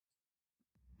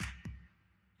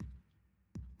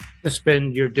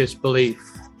Suspend your disbelief,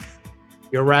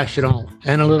 your rational,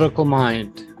 analytical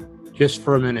mind, just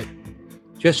for a minute,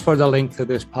 just for the length of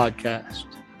this podcast.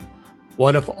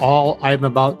 What if all I'm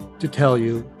about to tell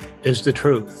you is the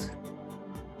truth?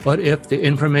 What if the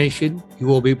information you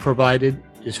will be provided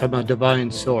is from a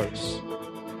divine source?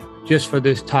 Just for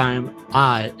this time,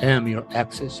 I am your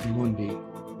Axis Mundi.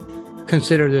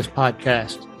 Consider this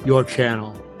podcast your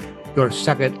channel, your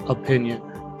second opinion.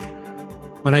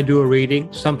 When I do a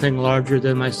reading, something larger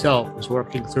than myself is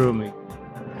working through me.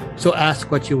 So ask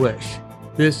what you wish.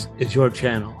 This is your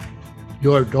channel,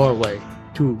 your doorway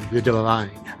to the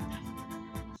divine.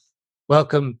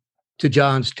 Welcome to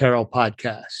John's Tarot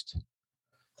Podcast.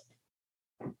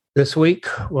 This week,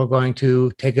 we're going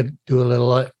to do a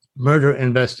little murder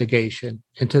investigation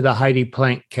into the Heidi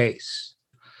Plank case.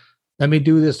 Let me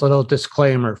do this little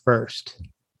disclaimer first.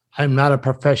 I'm not a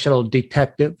professional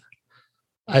detective.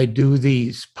 I do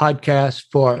these podcasts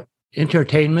for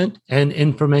entertainment and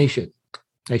information.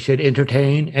 I should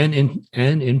entertain and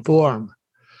inform.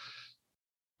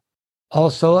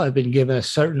 Also, I've been given a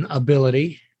certain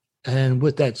ability, and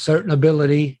with that certain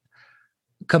ability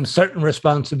comes certain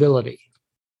responsibility.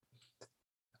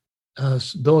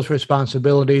 Those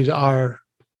responsibilities are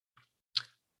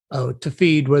to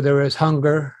feed where there is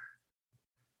hunger,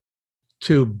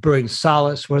 to bring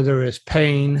solace where there is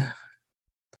pain,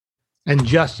 and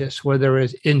justice where there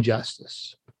is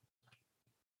injustice.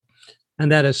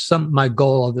 And that is my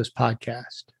goal of this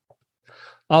podcast.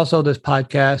 Also, this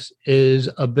podcast is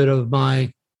a bit of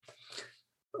my,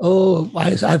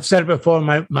 I've said it before,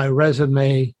 my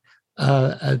resume,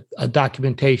 a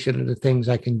documentation of the things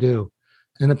I can do.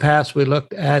 In the past, we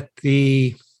looked at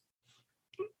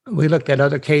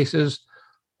other cases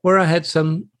where I had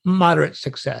some moderate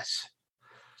success.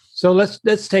 So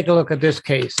let's take a look at this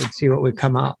case and see what we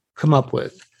come up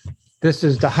with. This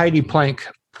is the Heidi Plank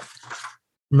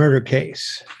murder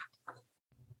case.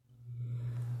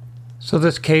 So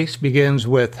this case begins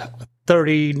with a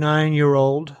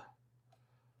 39-year-old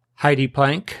Heidi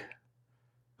Plank,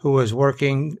 who was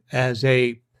working as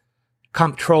a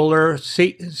comptroller,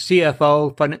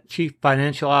 CFO, chief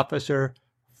financial officer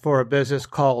for a business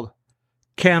called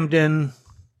Camden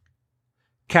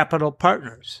Capital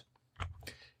Partners.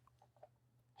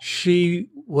 She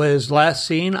was last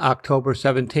seen October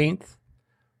 17th,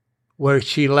 when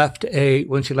she left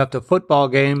a football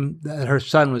game that her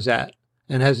son was at,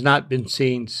 and has not been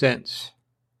seen since.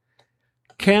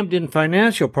 Camden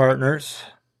Financial Partners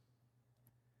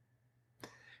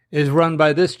is run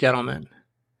by this gentleman,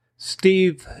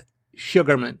 Steve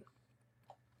Sugarman.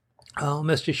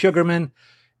 Mr. Sugarman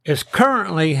is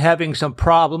currently having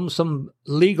some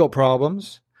legal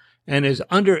problems, and is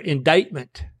under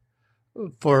indictment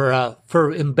for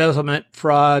embezzlement,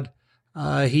 fraud.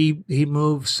 He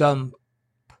moved some,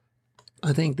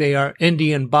 I think they are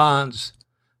Indian bonds,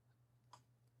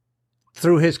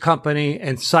 through his company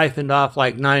and siphoned off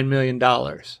like $9 million,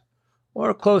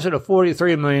 or closer to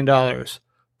 $43 million.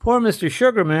 Poor Mr.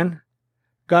 Sugarman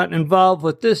got involved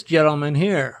with this gentleman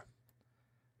here,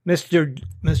 Mr.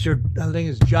 I think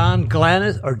it's John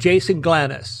Glannis or Jason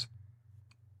Glannis.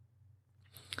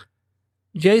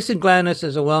 Jason Glannis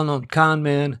is a well-known con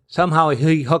man. Somehow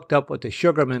he hooked up with the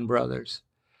Sugarman brothers.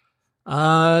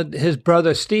 His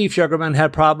brother Steve Sugarman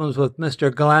had problems with Mr.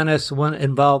 Glannis when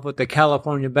involved with the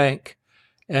California bank.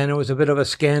 And there was a bit of a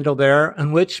scandal there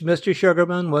in which Mr.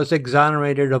 Sugarman was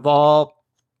exonerated of all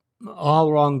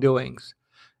wrongdoings.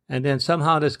 And then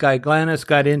somehow this guy Glannis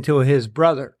got into his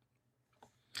brother.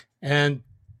 And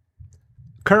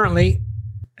currently,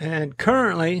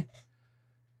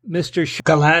 Mr.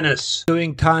 Glannis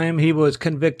doing time. He was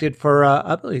convicted for,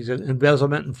 I believe,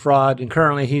 embezzlement and fraud, and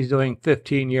currently he's doing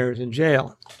 15 years in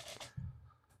jail.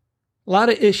 A lot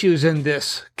of issues in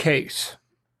this case.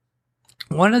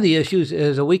 One of the issues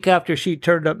is a week after she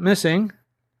turned up missing,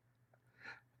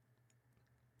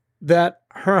 that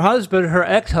her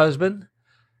ex-husband,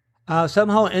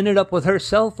 somehow ended up with her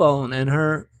cell phone and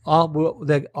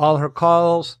all her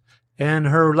calls and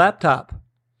her laptop,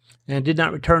 and did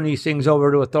not return these things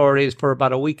over to authorities for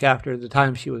about a week after the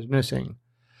time she was missing.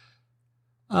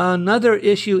 Another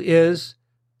issue is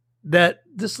that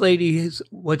this lady,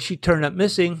 when she turned up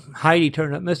missing, Heidi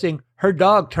turned up missing, her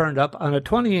dog turned up on the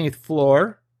 28th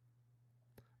floor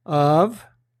of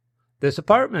this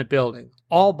apartment building,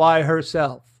 all by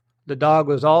herself. The dog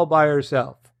was all by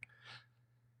herself.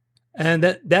 And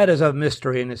that is a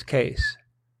mystery in this case.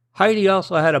 Heidi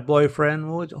also had a boyfriend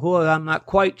who I'm not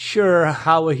quite sure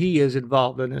how he is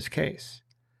involved in this case.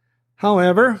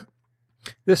 However,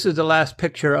 this is the last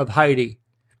picture of Heidi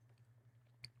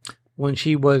when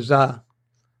she was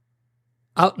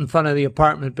out in front of the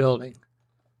apartment building.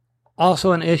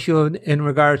 Also an issue in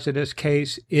regards to this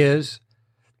case is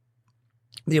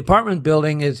the apartment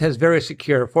building has very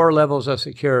secure, 4 levels of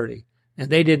security, and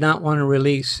they did not want to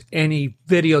release any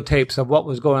videotapes of what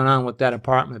was going on with that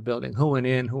apartment building, who went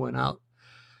in, who went out,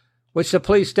 which the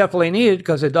police definitely needed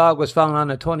because the dog was found on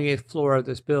the 28th floor of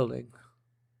this building.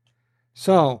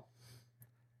 So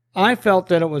I felt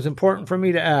that it was important for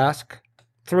me to ask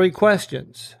 3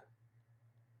 questions.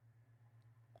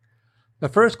 The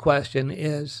first question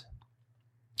is,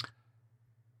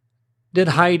 did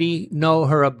Heidi know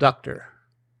her abductor?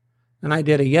 And I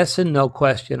did a yes and no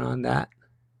question on that.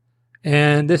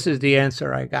 And this is the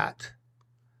answer I got.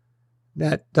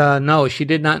 That no, she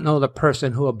did not know the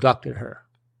person who abducted her.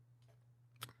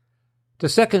 The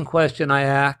second question I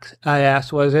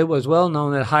asked was, it was well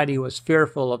known that Heidi was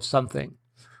fearful of something,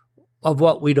 of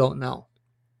what we don't know.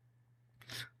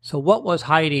 So what was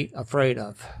Heidi afraid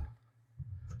of?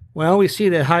 Well, we see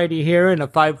that Heidi here in a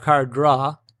 5-card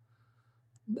draw.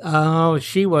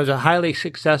 She was a highly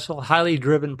successful, highly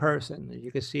driven person, as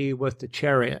you can see with the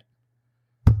Chariot.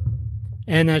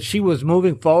 And that she was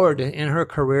moving forward in her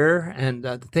career and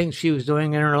the things she was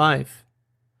doing in her life.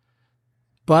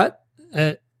 But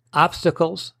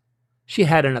obstacles, she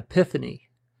had an epiphany.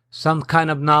 Some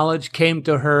kind of knowledge came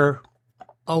to her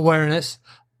awareness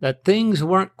that things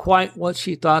weren't quite what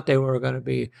she thought they were going to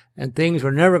be, and things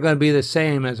were never going to be the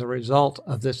same as a result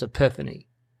of this epiphany.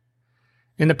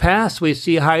 In the past, we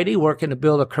see Heidi working to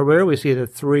build a career. We see the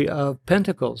 3 of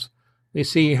Pentacles. We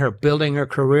see her building her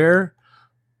career,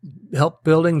 help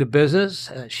building the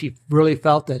business. She really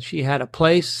felt that she had a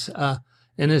place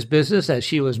in this business as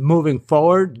she was moving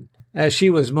forward. As she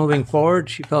was moving forward,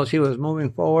 she felt she was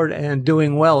moving forward and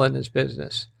doing well in this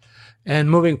business and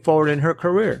moving forward in her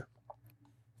career.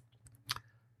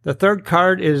 The third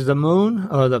card is the Moon,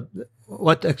 or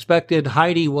what expected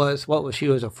Heidi was, she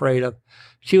was afraid of.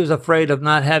 She was afraid of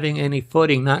not having any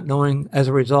footing, not knowing as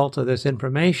a result of this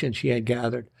information she had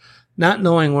gathered, not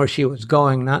knowing where she was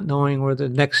going, not knowing where the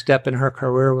next step in her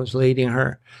career was leading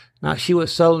her. Now she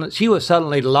was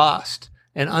suddenly lost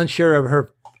and unsure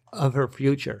of her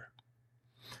future.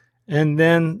 And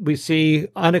then we see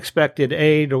unexpected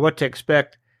aid, or what to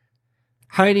expect.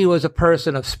 Heidi was a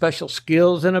person of special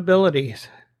skills and abilities.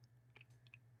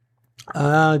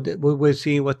 We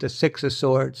see with the 6 of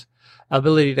Swords,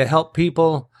 ability to help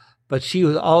people, but she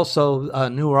was also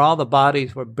knew where all the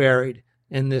bodies were buried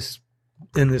in this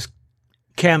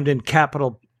Camden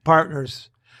Capital Partners,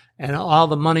 and all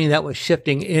the money that was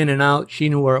shifting in and out. She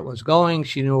knew where it was going.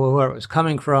 She knew where it was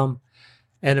coming from,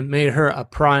 and it made her a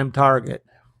prime target.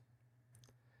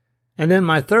 And then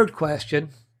my third question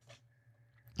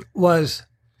was,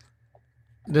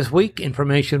 this week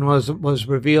information was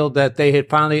revealed that they had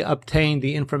finally obtained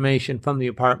the information from the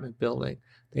apartment building.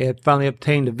 They had finally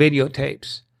obtained the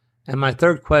videotapes. And my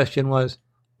third question was,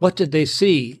 what did they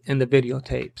see in the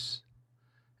videotapes?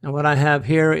 And what I have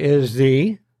here is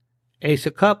the Ace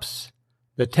of Cups,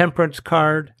 the Temperance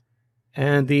card,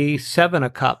 and the 7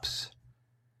 of Cups.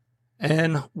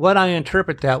 And what I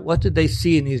interpret that, what did they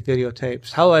see in these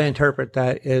videotapes? How I interpret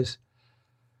that is,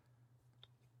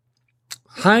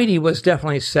 Heidi was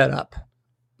definitely set up.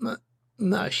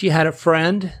 She had a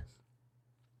friend,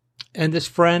 and this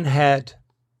friend had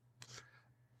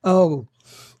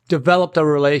developed a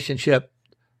relationship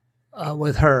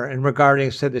with her in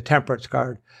regards to the Temperance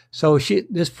card. So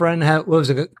this friend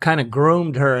kind of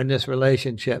groomed her in this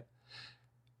relationship.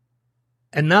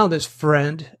 And now this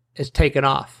friend is taken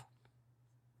off.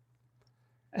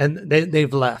 And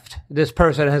they've left. This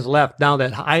person has left now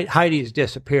that Heidi's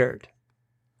disappeared.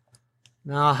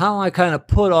 Now, how I kind of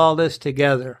put all this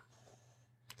together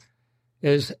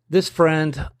is this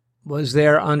friend was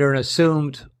there under an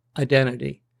assumed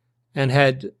identity and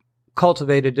had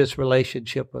cultivated this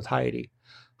relationship with Heidi.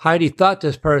 Heidi thought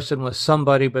this person was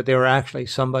somebody, but they were actually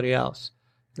somebody else.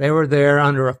 They were there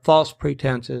under a false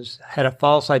pretenses, had a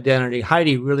false identity.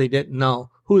 Heidi really didn't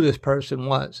know who this person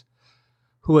was,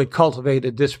 who had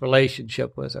cultivated this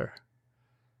relationship with her.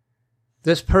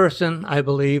 This person, I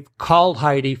believe, called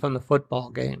Heidi from the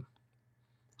football game.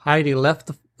 Heidi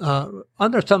left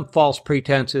under some false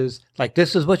pretenses, like,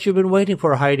 this is what you've been waiting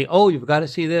for, Heidi. Oh, you've got to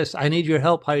see this. I need your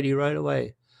help, Heidi, right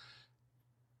away.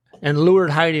 And lured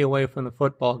Heidi away from the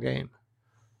football game.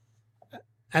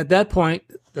 At that point,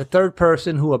 the third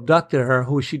person who abducted her,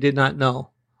 who she did not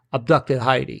know, abducted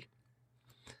Heidi.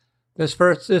 This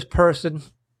person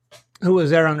who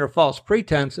was there under false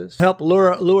pretenses, helped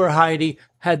lure Heidi,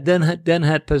 had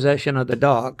possession of the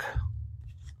dog.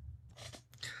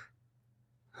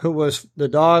 The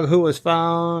dog who was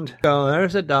found. Oh,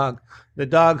 there's a dog. The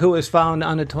dog who was found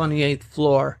on the 28th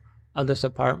floor of this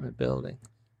apartment building.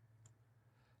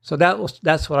 So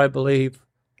that's what I believe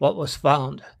what was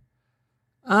found.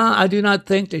 I do not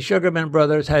think the Sugarman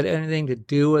brothers had anything to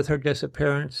do with her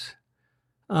disappearance.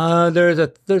 There's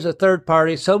a third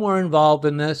party somewhere involved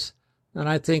in this, and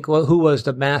I think who was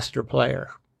the master player,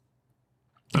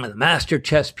 the master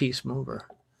chess piece mover.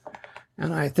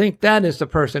 And I think that is the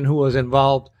person who was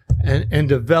involved in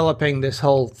developing this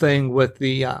whole thing with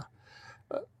the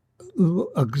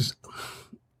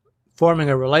forming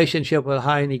a relationship with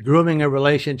Heidi, grooming a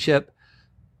relationship,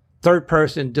 third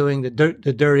person doing the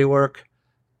dirty work,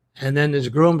 and then this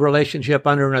groomed relationship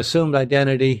under an assumed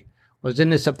identity was in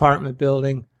this apartment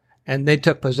building, and they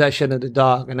took possession of the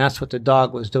dog, and that's what the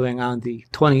dog was doing on the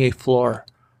 28th floor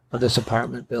of this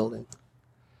apartment building.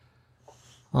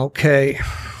 Okay.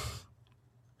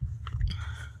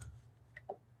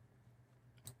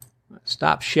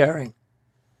 Stop sharing.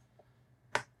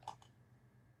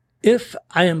 If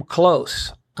I am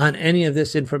close on any of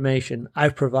this information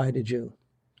I've provided you,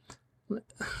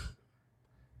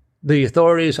 the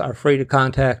authorities are free to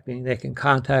contact me. They can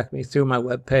contact me through my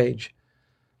webpage.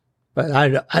 But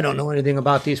I don't know anything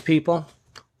about these people.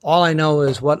 All I know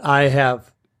is what I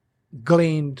have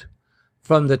gleaned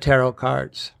from the tarot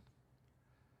cards.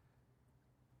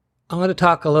 I'm going to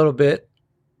talk a little bit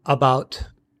about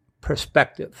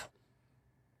perspective.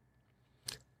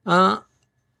 On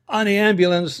the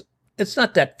ambulance, it's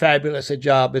not that fabulous a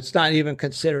job. It's not even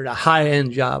considered a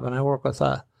high-end job. And I work with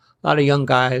a lot of young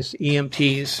guys,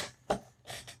 EMTs.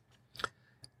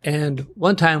 And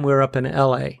one time we were up in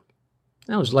LA.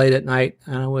 It was late at night,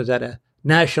 and I was at a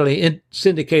nationally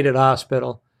syndicated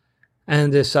hospital.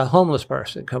 And this homeless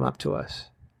person come up to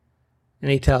us. And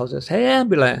he tells us, "Hey,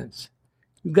 ambulance,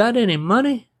 you got any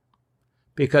money?"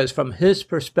 Because from his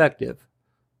perspective,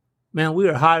 man, we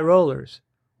were high rollers.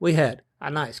 We had a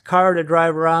nice car to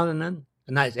drive around in,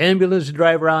 a nice ambulance to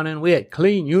drive around in. We had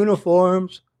clean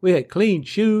uniforms. We had clean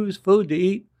shoes, food to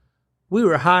eat. We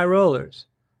were high rollers.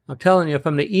 I'm telling you,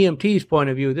 from the EMT's point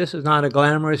of view, this is not a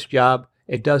glamorous job.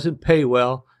 It doesn't pay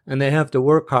well, and they have to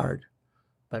work hard.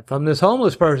 But from this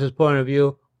homeless person's point of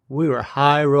view, we were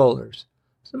high rollers.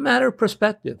 It's a matter of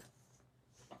perspective.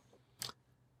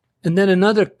 And then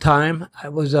another time, I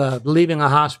was leaving a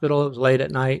hospital. It was late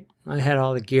at night. I had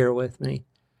all the gear with me.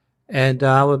 And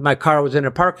my car was in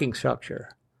a parking structure.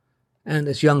 And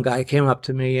this young guy came up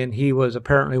to me, and he was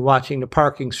apparently watching the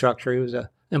parking structure. He was an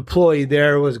employee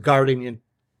there, was guarding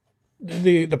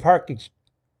the parking.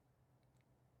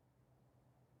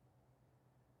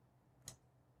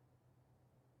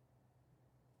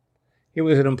 He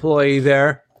was an employee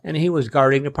there, and he was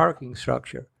guarding the parking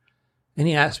structure. And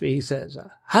he asked me, he says,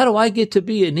 "How do I get to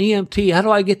be an EMT? How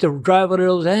do I get to drive one of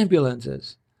those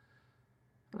ambulances?"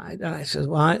 I said,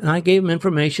 well, I gave him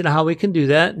information on how we can do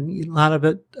that. And a lot of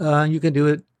it, you can do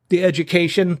it. The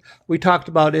education, we talked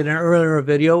about in an earlier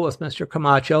video with Mr.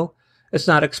 Camacho. It's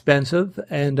not expensive.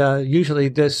 And usually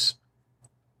this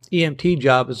EMT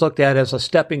job is looked at as a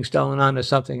stepping stone onto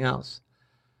something else.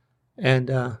 And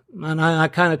I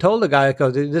kind of told the guy, I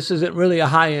go, "This isn't really a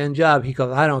high-end job." He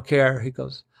goes, "I don't care." He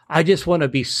goes, "I just want to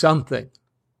be something."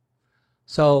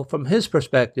 So from his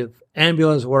perspective,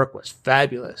 ambulance work was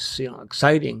fabulous,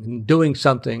 exciting, and doing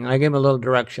something. I gave him a little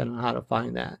direction on how to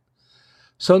find that.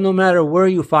 So no matter where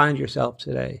you find yourself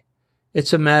today,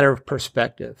 it's a matter of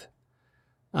perspective.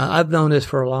 I've known this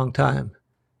for a long time.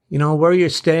 Where you're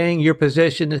staying, your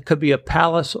position, it could be a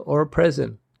palace or a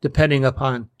prison, depending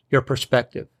upon your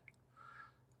perspective.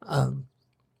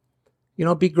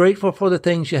 Be grateful for the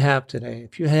things you have today.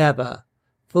 If you have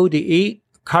food to eat,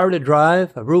 a car to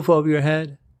drive, a roof over your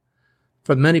head,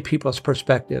 from many people's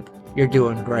perspective, you're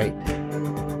doing great.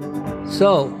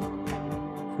 So,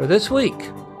 for this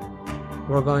week,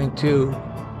 we're going to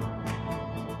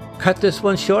cut this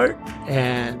one short,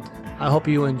 and I hope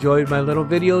you enjoyed my little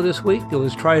video this week. It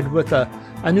was tried with a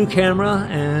new camera,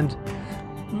 and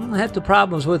I had the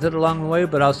problems with it along the way,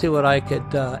 but I'll see what I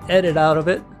could edit out of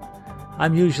it.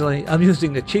 I'm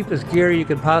using the cheapest gear you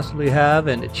can possibly have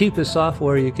and the cheapest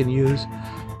software you can use,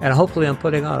 and hopefully I'm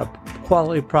putting out a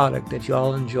quality product that you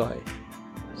all enjoy.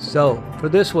 So, for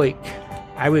this week,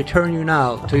 I return you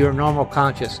now to your normal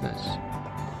consciousness,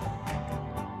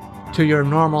 to your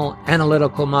normal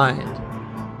analytical mind.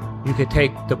 You could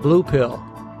take the blue pill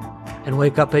and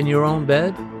wake up in your own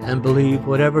bed and believe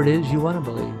whatever it is you want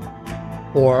to believe.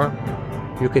 Or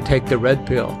you could take the red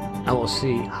pill and we'll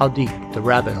see how deep the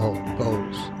rabbit hole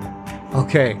goes.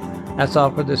 Okay, that's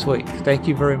all for this week. Thank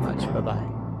you very much.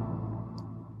 Bye-bye.